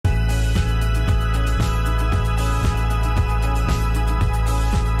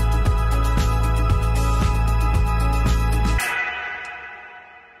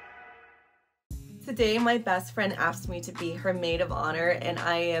today my best friend asked me to be her maid of honor and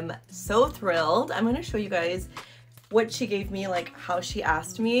I am so thrilled. I'm going to show you guys what she gave me, like how she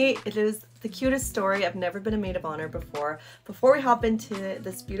asked me. It is the cutest story. I've never been a maid of honor before. Before we hop into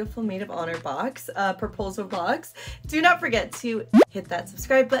this beautiful maid of honor box, proposal box, do not forget to hit that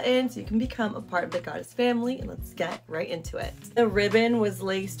subscribe button so you can become a part of the Goddess family, and let's get right into it. The ribbon was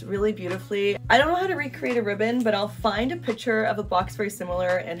laced really beautifully. I don't know how to recreate a ribbon, but I'll find a picture of a box very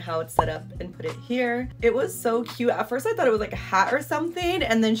similar and how it's set up and put it here. It was so cute. At first I thought it was like a hat or something,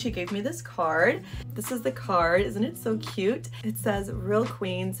 and then she gave me this card. This is the card. Isn't it so cute? It says, "Real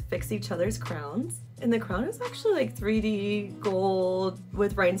queens fix each other's crowns." And the crown is actually like 3D gold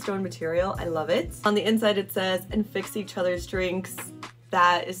with rhinestone material. I love it. On the inside it says, "And fix each other's drinks."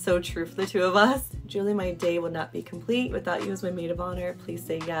 That is so true for the two of us. Julie, my day would not be complete without you as my maid of honor. Please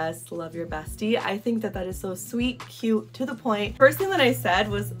say yes. Love, your bestie. I think that that is so sweet, cute, to the point. First thing that I said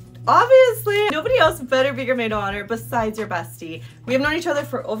was, obviously, nobody else better be your maid of honor besides your bestie. We have known each other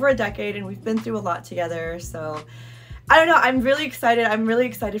for over a decade and we've been through a lot together, so I don't know, I'm really excited. I'm really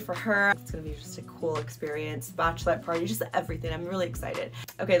excited for her. It's gonna be just a cool experience, bachelorette party, just everything. I'm really excited.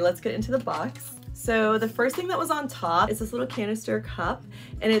 Okay, let's get into the box. So the first thing that was on top is this little canister cup,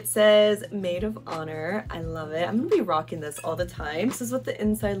 and it says maid of honor. I love it. I'm gonna be rocking this all the time. This is what the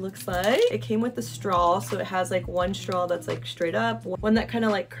inside looks like. It came with the straw, so it has like one straw that's like straight up, one that kind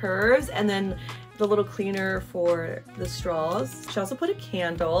of like curves, and then the little cleaner for the straws. She also put a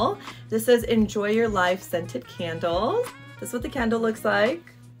candle. This says enjoy your life scented candles. This is what the candle looks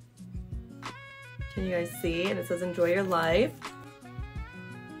like. Can you guys see? And it says enjoy your life.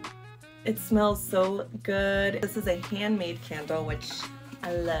 It smells so good. This is a handmade candle, which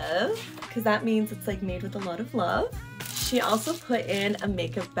I love because that means it's like made with a lot of love. She also put in a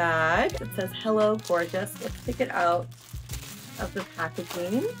makeup bag. It says hello gorgeous. Let's take it out of the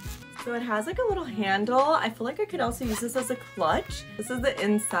packaging. So it has like a little handle. I feel like I could also use this as a clutch. This is the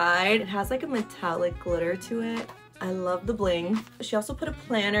inside. It has like a metallic glitter to it. I love the bling. She also put a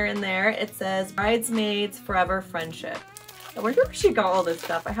planner in there. It says Bridesmaids Forever Friendship. I wonder where she got all this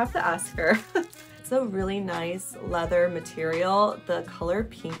stuff. I have to ask her. It's a really nice leather material. The color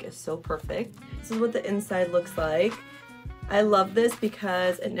pink is so perfect. This is what the inside looks like. I love this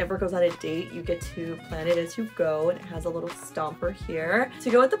because it never goes out of date. You get to plan it as you go, and it has a little stomper here. To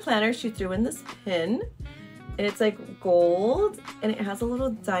go with the planner, she threw in this pin, and it's like gold, and it has a little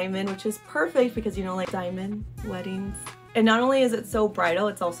diamond, which is perfect because, you know, like diamond weddings. And not only is it so bridal,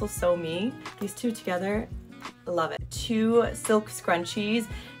 it's also so me. These two together, I love it. Two silk scrunchies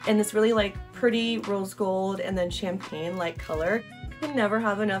in this really like pretty rose gold and then champagne like color. I can never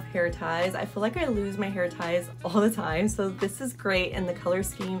have enough hair ties. I feel like I lose my hair ties all the time, so this is great, and the color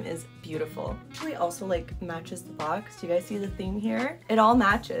scheme is beautiful. Actually also like matches the box. Do you guys see the theme here? It all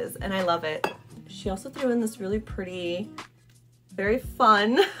matches and I love it. She also threw in this really pretty, very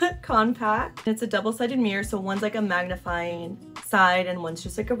fun compact. It's a double-sided mirror, so one's like a magnifying side and one's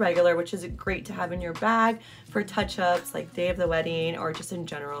just like a regular, which is great to have in your bag for touch-ups like day of the wedding or just in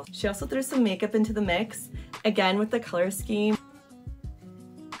general. She also threw some makeup into the mix, again with the color scheme.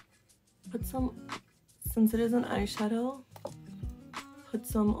 Put some, since it is an eyeshadow, put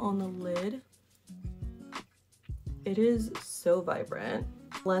some on the lid. It is so vibrant.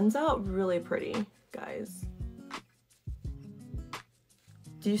 Blends out really pretty, guys.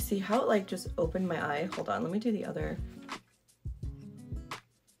 Do you see how it like just opened my eye? Hold on, let me do the other.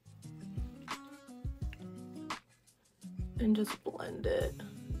 And just blend it.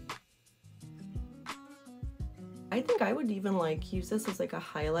 I think I would even like use this as like a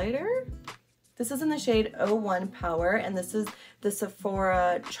highlighter. This is in the shade 01 Power, and this is the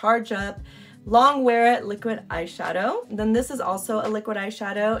Sephora Charge Up Long Wear It Liquid Eyeshadow. Then this is also a liquid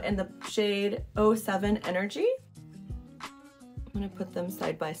eyeshadow in the shade 07 Energy. I'm gonna put them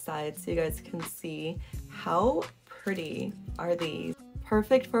side by side so you guys can see how pretty are these.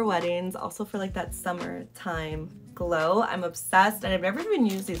 Perfect for weddings, also for like that summertime glow. I'm obsessed, and I've never even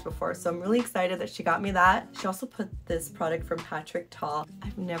used these before, so I'm really excited that she got me that. She also put this product from Patrick Ta.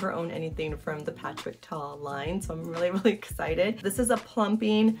 I've never owned anything from the Patrick Ta line, so I'm really excited. This is a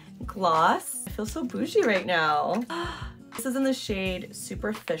plumping gloss. I feel so bougie right now. This is in the shade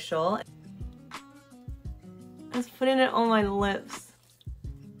Superficial. I was putting it on my lips.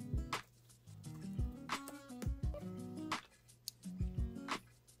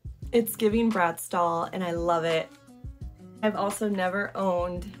 It's giving Bradstall, and I love it. I've also never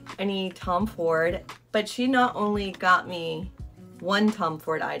owned any Tom Ford, but she not only got me one Tom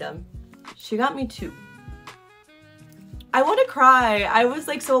Ford item, she got me two. I want to cry. I was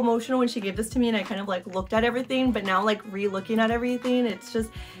like so emotional when she gave this to me, and I kind of like looked at everything, but now like re-looking at everything, it's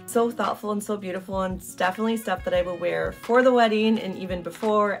just so thoughtful and so beautiful, and it's definitely stuff that I will wear for the wedding and even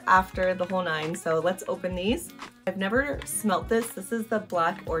before, after, the whole nine. So let's open these. I've never smelt this. This is the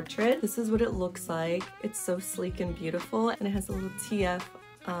Black Orchid. This is what it looks like. It's so sleek and beautiful, and it has a little TF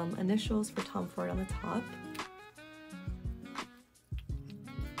initials for Tom Ford on the top.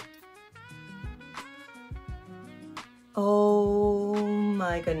 Oh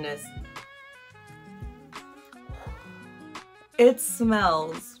my goodness. It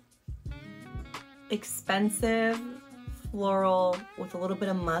smells expensive, floral, with a little bit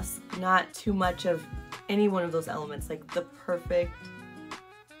of musk, not too much of any one of those elements, like the perfect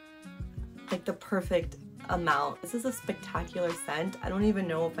amount. This is a spectacular scent. I don't even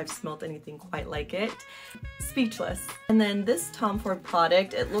know if I've smelled anything quite like it. Speechless. And then this Tom Ford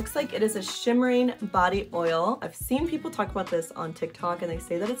product, it looks like it is a shimmering body oil. I've seen people talk about this on TikTok, and they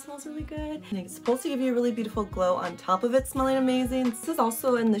say that it smells really good, and it's supposed to give you a really beautiful glow on top of it smelling amazing. This is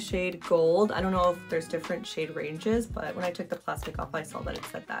also in the shade Gold. I don't know if there's different shade ranges, but when I took the plastic off, I saw that it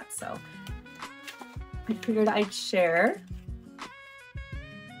said that, so I figured I'd share.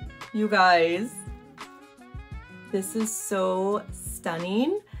 You guys, this is so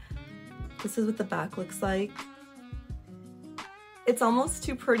stunning. This is what the back looks like. It's almost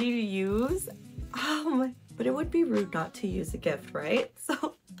too pretty to use. Oh my, but it would be rude not to use a gift, right?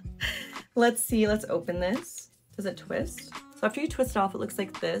 So let's see, let's open this. Does it twist? So after you twist it off, it looks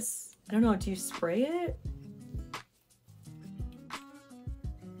like this. I don't know, do you spray it?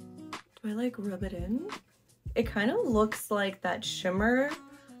 Do I like rub it in? It kind of looks like that shimmer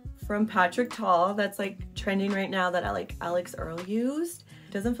from Patrick Tall that's like trending right now that Alex Earl used.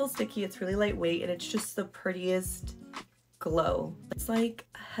 It doesn't feel sticky, it's really lightweight, and it's just the prettiest glow. It's like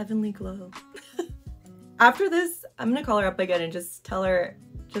a heavenly glow. After this, I'm gonna call her up again and just tell her,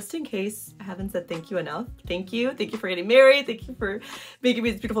 just in case I haven't said thank you enough. Thank you for getting married. Thank you for making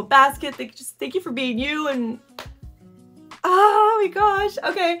me this beautiful basket. Thank you for being you, and oh my gosh.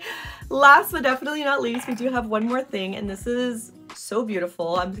 Okay, last but definitely not least, we do have one more thing, and this is so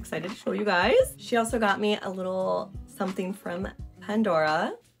beautiful. I'm excited to show you guys. She also got me a little something from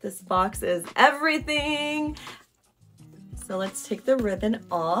Pandora. This box is everything. So let's take the ribbon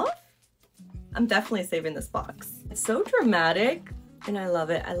off. I'm definitely saving this box. It's so dramatic and I love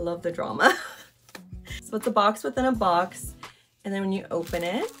it. I love the drama. So it's a box within a box, and then when you open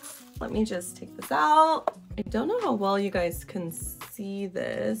it, let me just take this out. I don't know how well you guys can see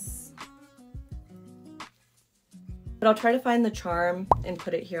this, but I'll try to find the charm and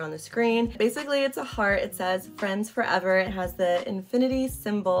put it here on the screen. Basically, it's a heart. It says friends forever. It has the infinity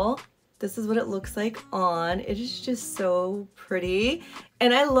symbol. This is what it looks like on. It is just so pretty.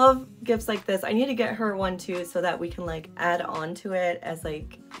 And I love gifts like this. I need to get her one too, so that we can like add on to it as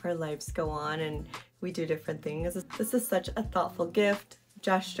like our lives go on and we do different things. This is such a thoughtful gift.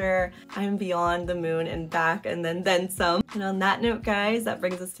 Gesture. I'm beyond the moon and back, and then some. And on that note, guys, that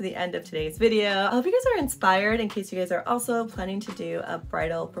brings us to the end of today's video. I hope you guys are inspired, in case you guys are also planning to do a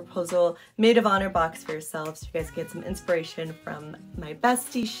bridal proposal maid of honor box for yourselves. You guys get some inspiration from my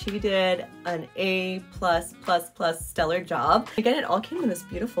bestie. She did an A+++ stellar job. Again, it all came in this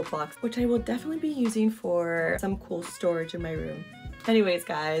beautiful box, which I will definitely be using for some cool storage in my room. Anyways,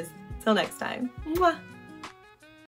 guys, till next time. Mwah!